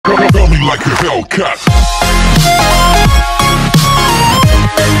like a Hellcat.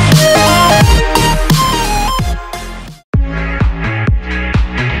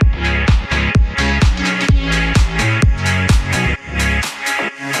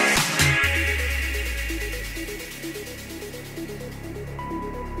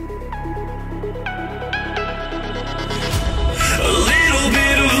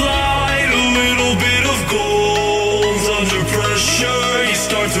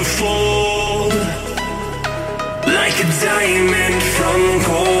 Like a diamond from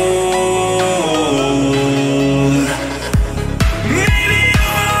gold. Maybe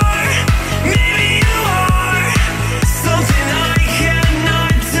you are something I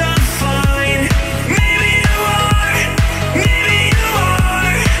cannot define. Maybe you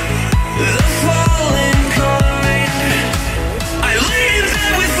are the fallen kind. I lay in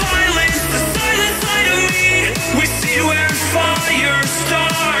bed with violence, the silent side of me. We see where fire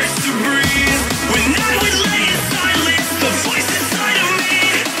starts to breathe. When I would lay in silence, the voice inside of me.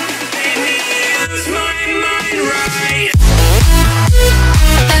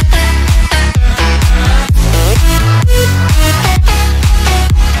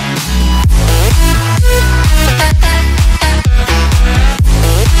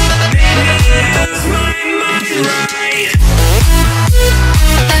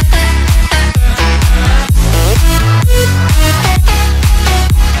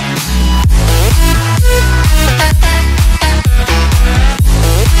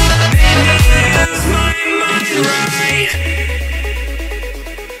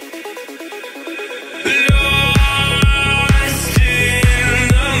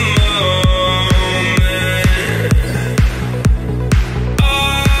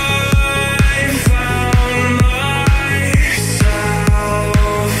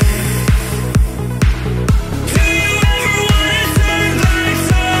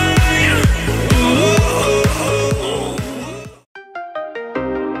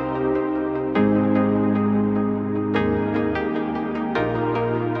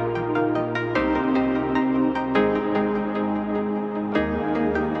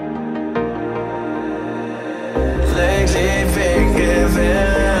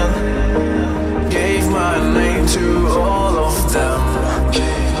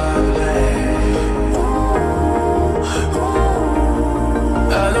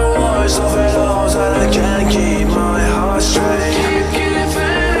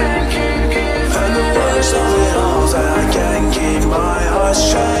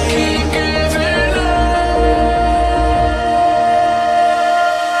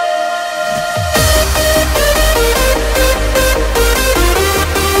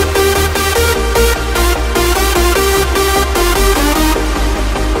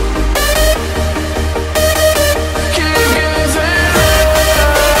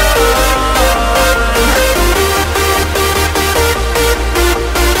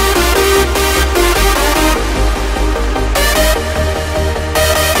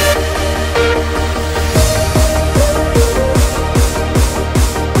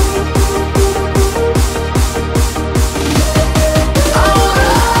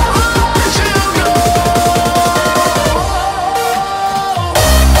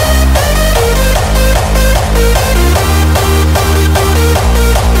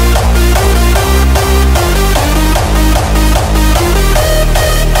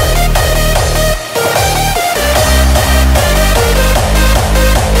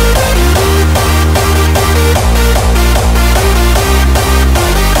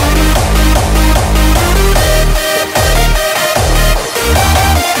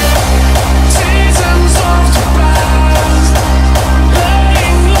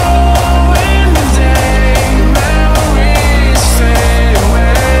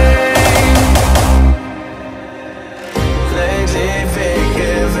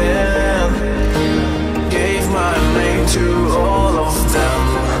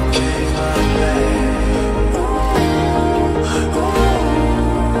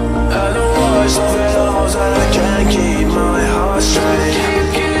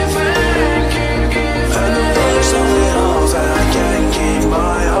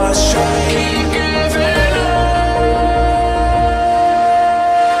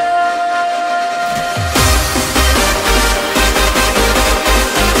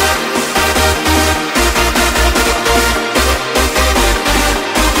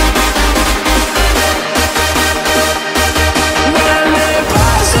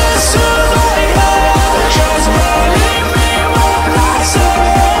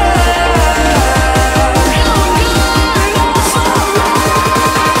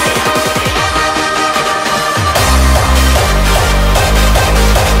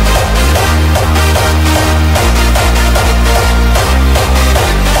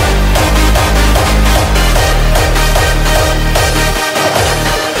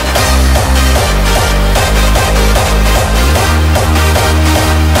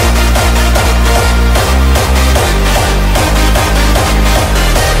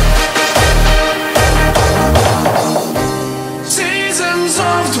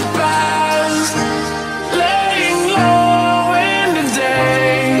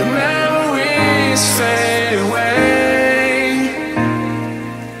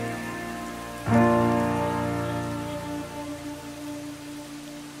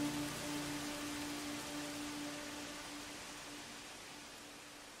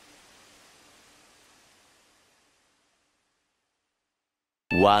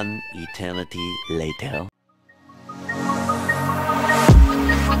 One eternity later.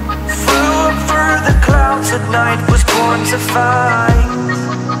 Flew up through the clouds at night, was born to fight.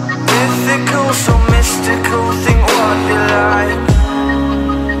 Mythical, so mystical, think what you like.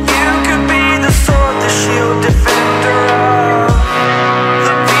 You could be the sword, the shield, defender of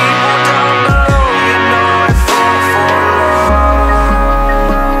the people down below. You know I fought for love.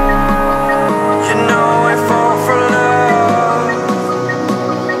 You know I fought for love.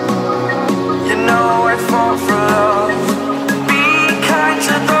 You know I fought for love. Be kind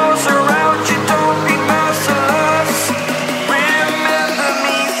to those around you, don't be merciless. Remember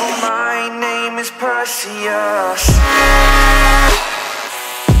me, for my name is Perseus.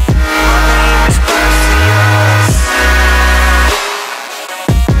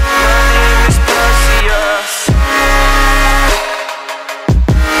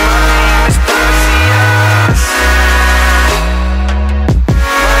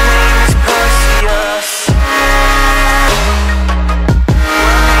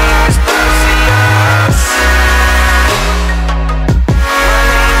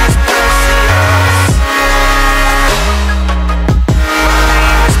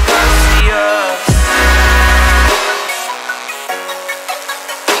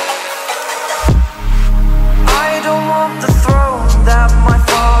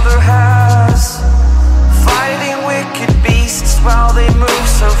 While they move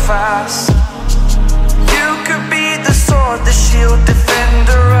so fast, you could be the sword, the shield,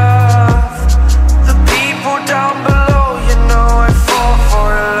 defender of the people down below. You know I fought for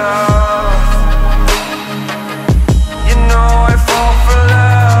love. You know I fought for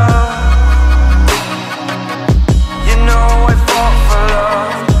love. You know I fought for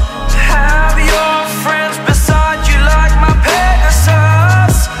love. Have your friends beside you like my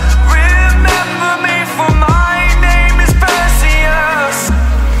Pegasus. Remember me, for my name is Perseus.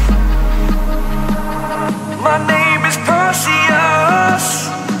 My name is Perseus.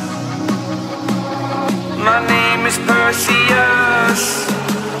 My name is Perseus.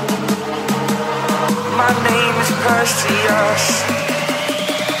 My name is Perseus.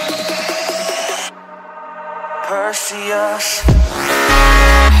 Perseus.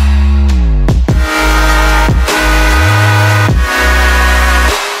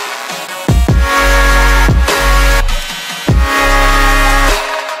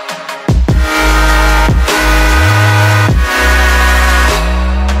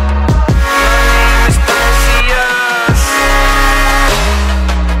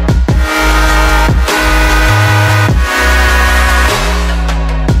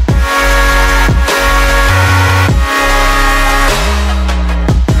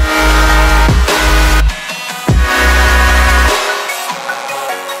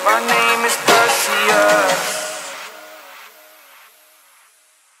 My name is Perseus.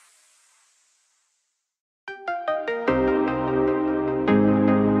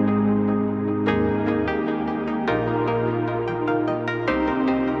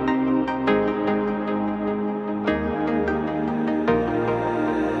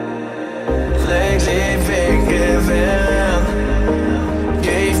 Lately been given,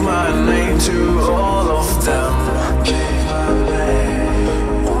 gave my name to all of them. Gave my name.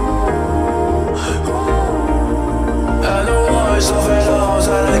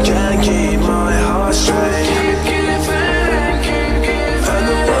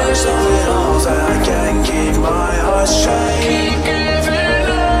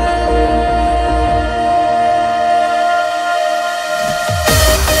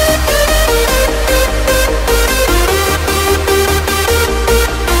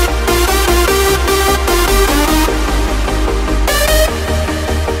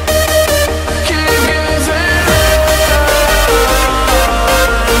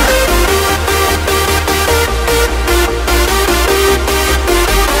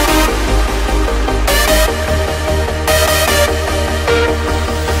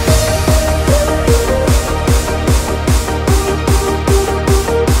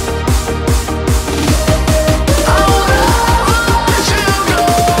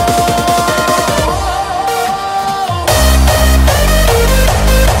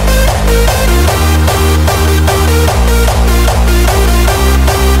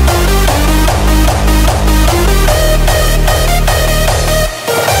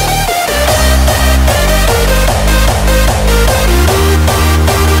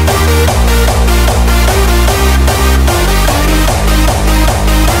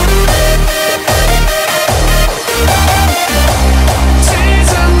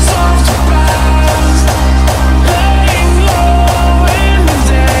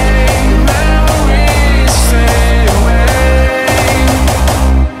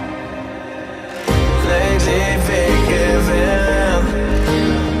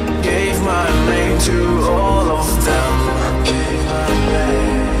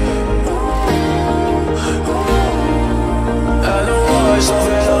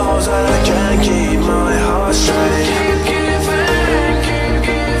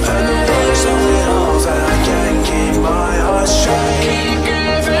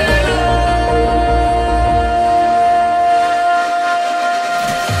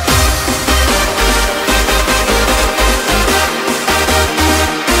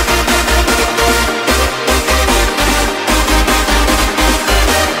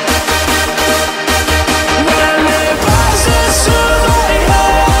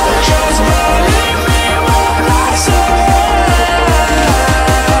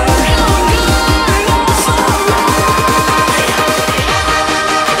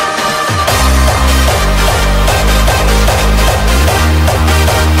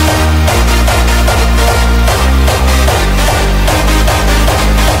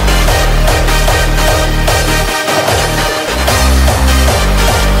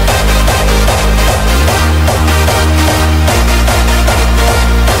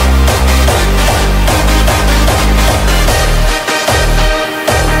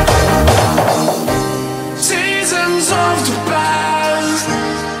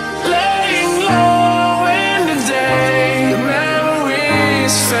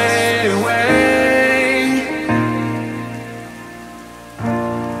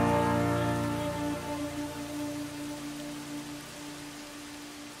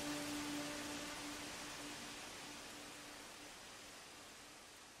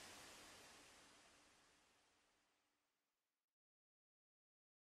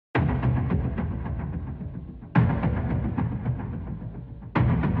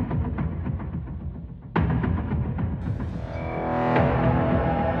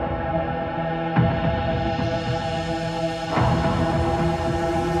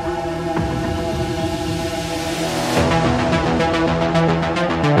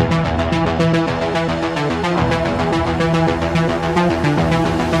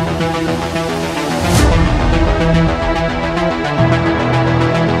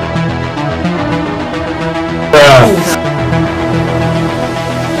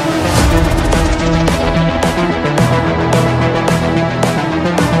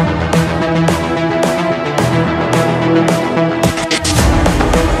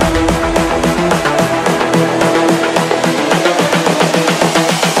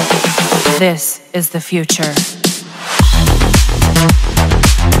 This is the future.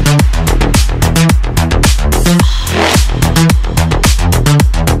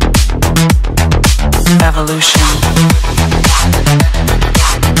 Evolution.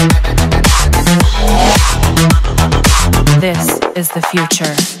 This is the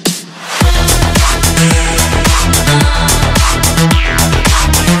future.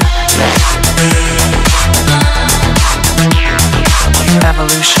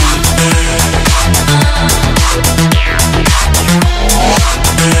 Evolution.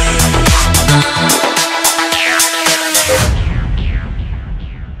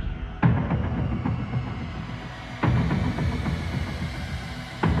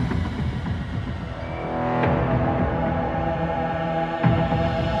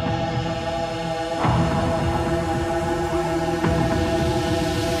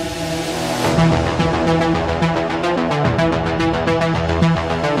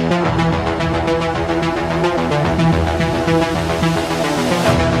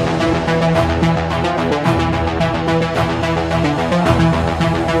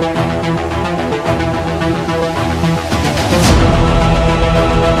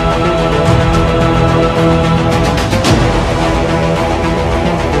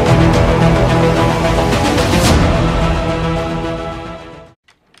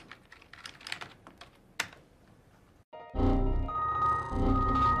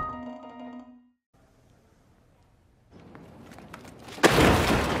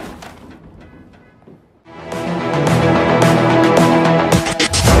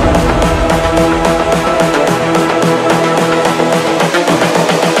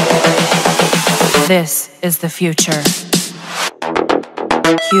 This is the future.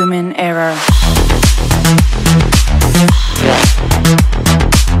 Human error.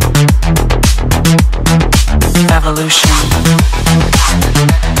 Evolution.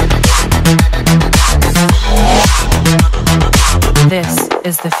 This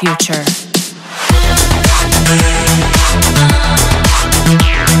is the future.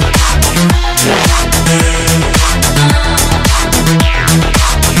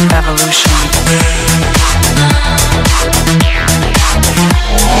 Evolution.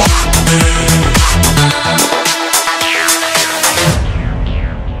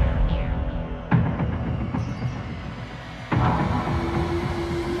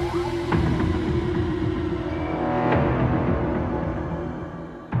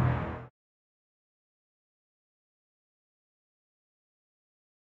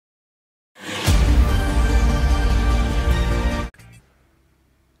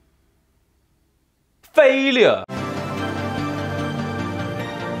 Failure.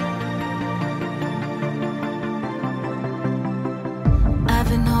 I've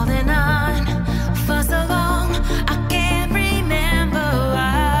been holding on for so long, I can't remember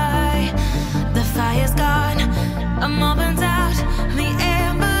why. The fire's gone, I'm all burnt out, the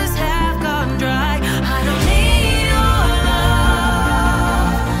embers have gone dry. I don't need your love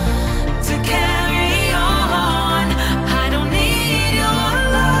to carry on. I don't need your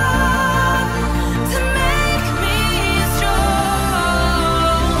love to make me strong.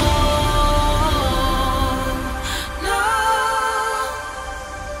 No.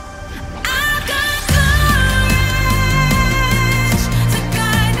 I've got courage to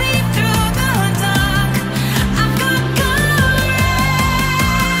guide me through the dark. I've got courage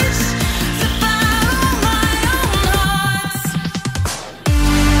to follow my own heart.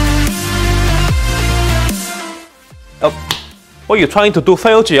 Oh, what are you trying to do?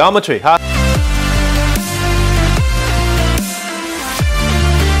 Fail geometry, huh?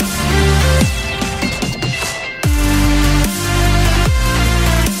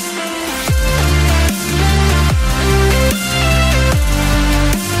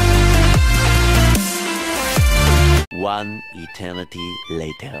 One eternity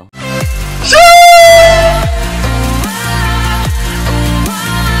later.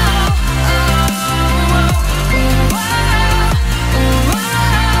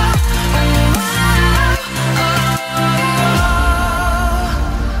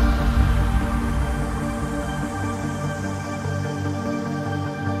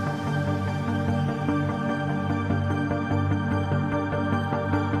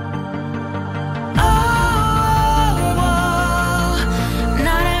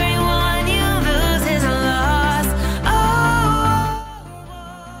 Not everyone you've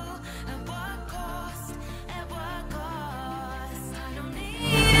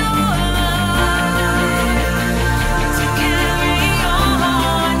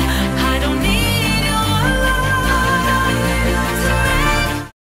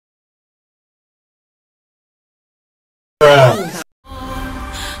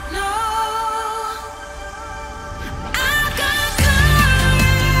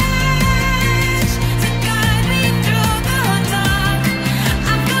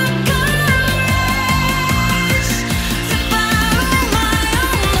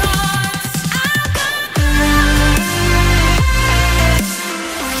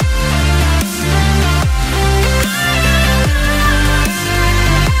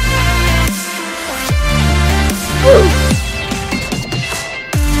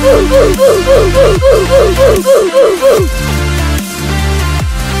Woo!